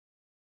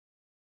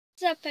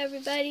What's up,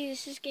 everybody?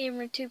 This is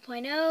Gamer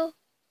 2.0,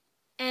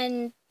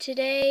 and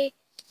today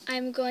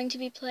I'm going to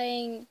be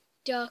playing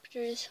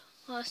Doctor's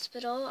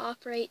Hospital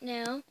Operate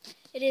Now.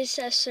 It is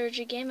a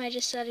surgery game. I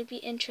just thought it'd be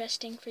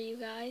interesting for you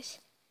guys.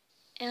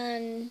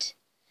 And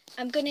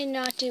I'm going to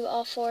not do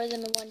all 4 of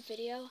them in one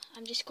video.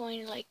 I'm just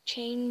going to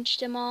change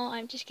them all.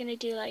 I'm just going to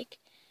do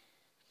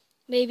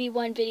maybe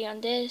one video on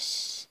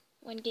this,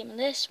 one game on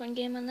this, one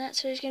game on that.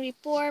 So there's going to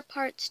be 4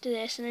 parts to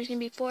this, and there's going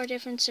to be 4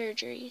 different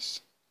surgeries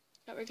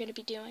that we're going to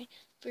be doing.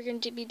 We're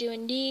going to be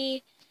doing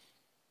knee,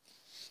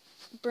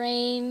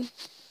 brain,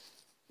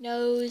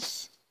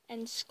 nose,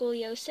 and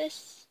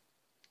scoliosis.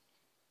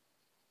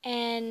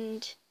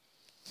 And,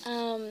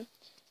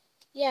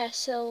 yeah,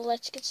 so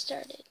let's get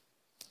started.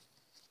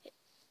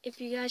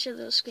 If you guys are a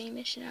little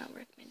squeamish, I don't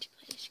recommend you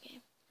play this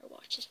game or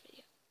watch this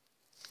video.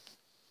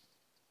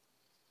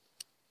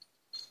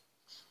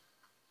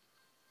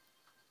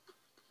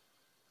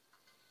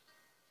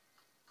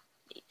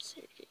 Knee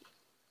surgery.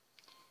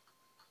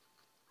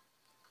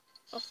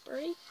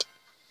 Operate.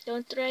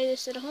 Don't try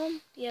this at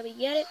home. Yeah, we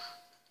get it.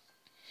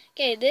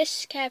 Okay,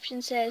 this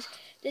caption says,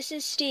 "This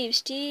is Steve.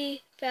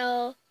 Steve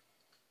fell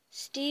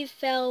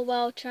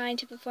while trying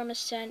to perform a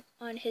stunt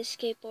on his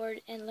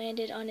skateboard and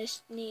landed on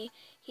his knee.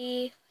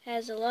 He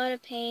has a lot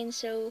of pain,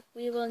 so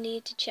we will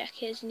need to check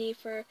his knee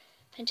for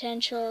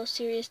potential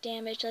serious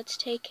damage. Let's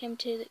take him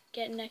to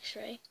get an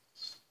x-ray."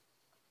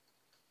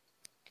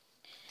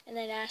 And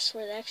then ask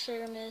where the x-ray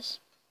room is.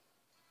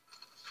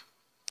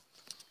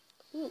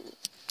 Ooh.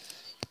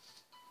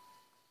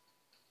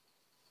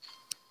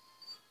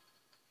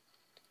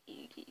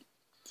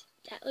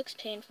 That looks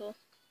painful.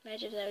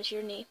 Imagine if that was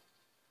your knee.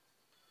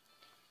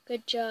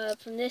 Good job.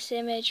 From this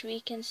image, we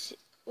can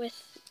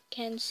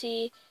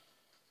see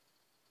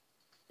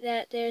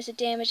that there's a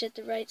damage at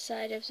the right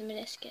side of the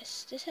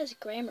meniscus. This has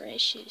grammar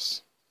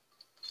issues.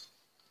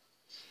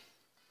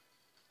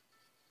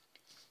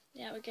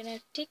 Now we're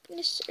gonna take him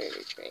to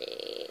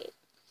surgery.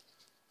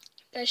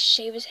 Gotta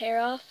shave his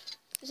hair off.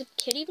 Is the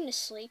kid even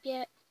asleep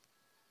yet?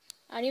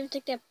 I don't even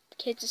think that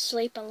kid's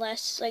asleep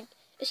unless,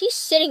 is he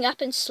sitting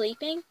up and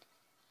sleeping?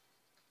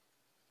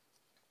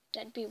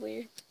 That'd be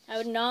weird. I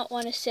would not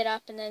want to sit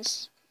up and then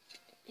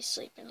be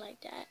sleeping like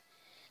that.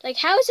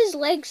 How is his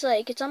legs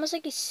like? It's almost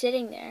like he's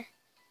sitting there.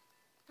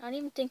 I don't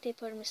even think they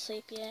put him to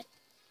sleep yet.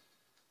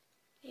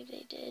 Maybe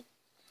they did.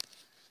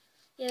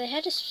 Yeah, they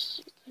had to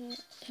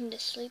put him to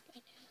sleep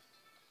right now.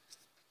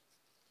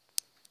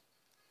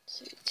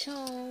 So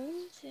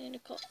tones and a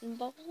cotton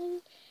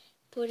ball.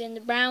 Put in the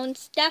brown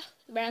stuff.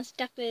 The brown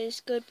stuff is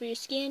good for your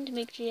skin to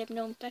make sure you have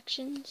no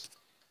infections.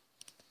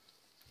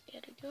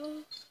 Gotta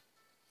go.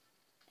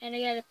 And I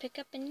gotta pick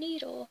up a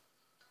needle.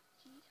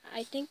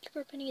 I think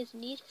we're putting his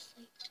knee to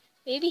sleep.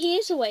 Maybe he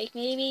is awake.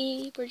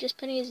 Maybe we're just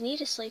putting his knee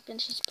to sleep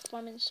and she's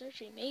performing the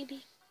surgery.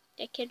 Maybe.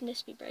 That kid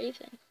must be brave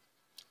then.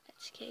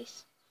 That's the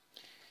case.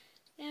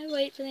 Now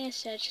wait for the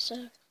anesthesia to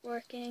start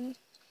working.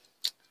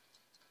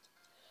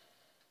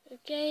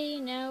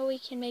 Okay, now we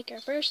can make our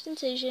first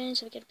incision.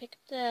 So we gotta pick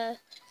up the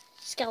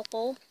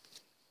scalpel.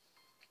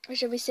 Or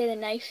should we say the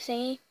knife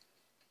thingy?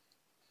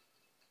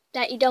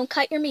 That you don't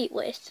cut your meat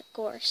with, of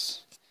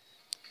course.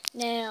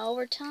 Now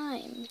we're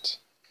timed.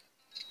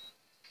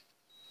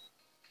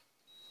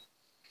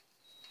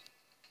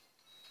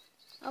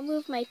 I'll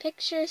move my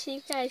picture so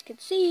you guys can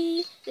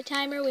see the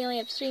timer. We only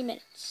have 3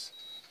 minutes.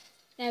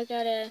 Now I've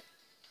gotta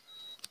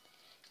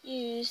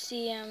use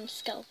the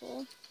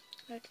scalpel.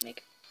 I have to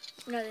make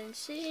another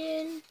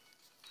incision.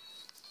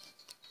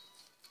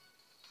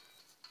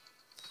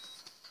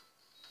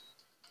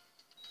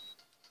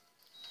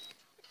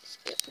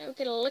 Now we're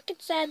gonna look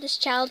inside this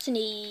child's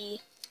knee.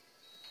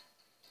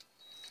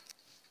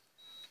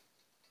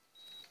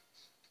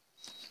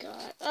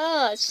 God,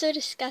 oh, it's so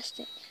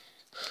disgusting.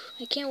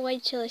 I can't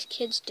wait till this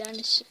kid's done.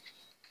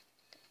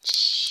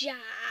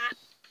 Chop.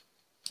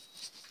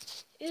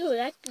 Ew,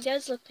 that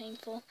does look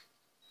painful.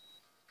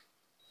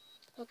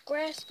 Little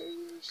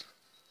graspers.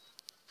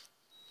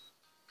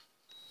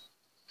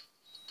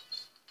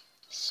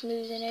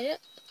 Smoothing it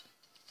up.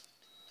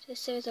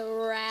 Just so it's a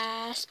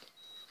rasp.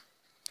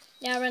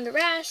 Now run the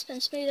rasp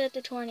and smooth out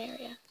the torn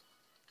area.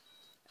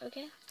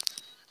 Okay,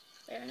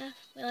 fair enough.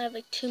 We only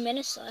have 2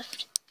 minutes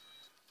left.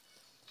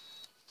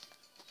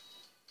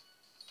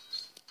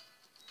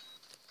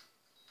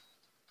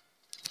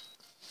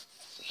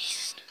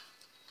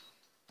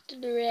 To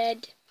the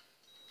red.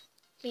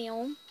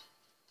 Boom.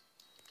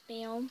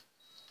 Boom.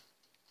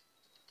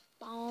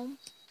 Boom.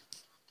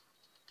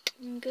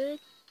 Good.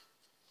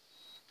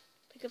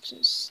 Pick up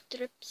some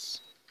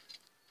strips.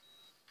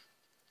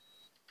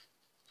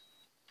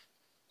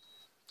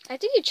 I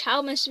think the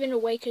child must have been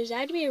awake because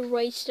that'd be a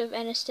waste of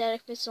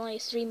anesthetic if it's only a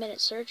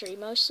 3-minute surgery.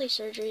 Mostly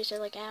surgeries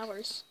are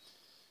hours.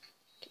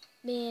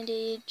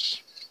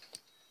 Bandage.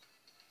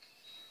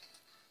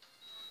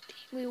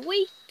 We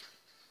wait.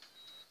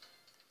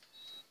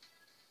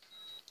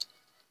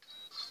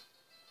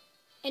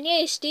 And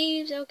yay,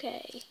 Steve's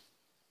okay.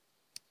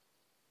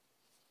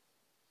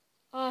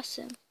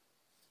 Awesome.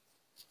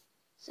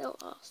 So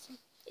awesome.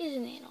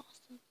 Isn't it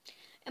awesome?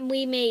 and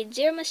we made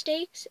 0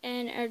 mistakes,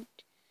 and our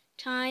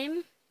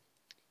time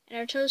and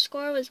our total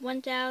score was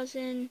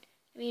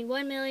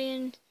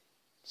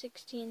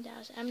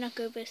 1,016,000. I'm not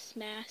good with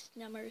math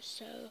numbers,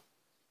 so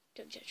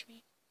don't judge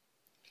me.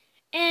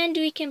 And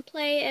we can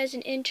play as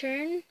an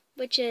intern,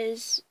 which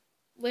is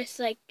with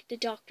like the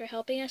doctor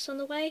helping us on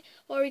the way,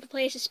 or we can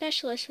play as a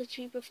specialist, which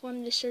we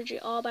perform the surgery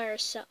all by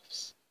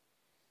ourselves.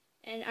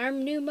 And our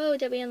new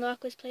mode that we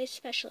unlock was play as a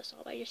specialist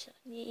all by yourself.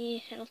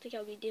 I don't think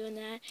I'll be doing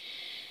that.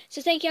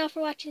 So thank y'all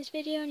for watching this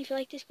video, and if you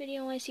like this video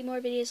and want to see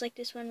more videos like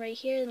this one right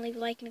here, then leave a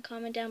like and a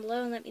comment down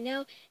below and let me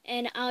know.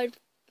 And I'll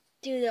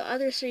do the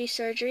other 3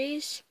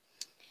 surgeries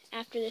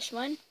after this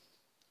one.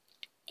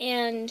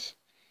 And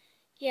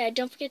yeah,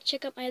 don't forget to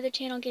check out my other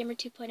channel, Gamer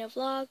 2.0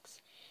 Vlogs.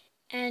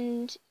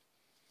 And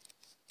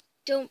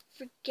don't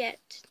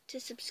forget to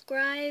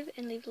subscribe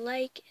and leave a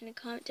like and a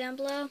comment down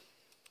below.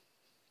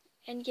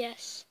 And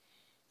yes,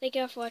 thank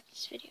you all for watching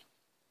this video.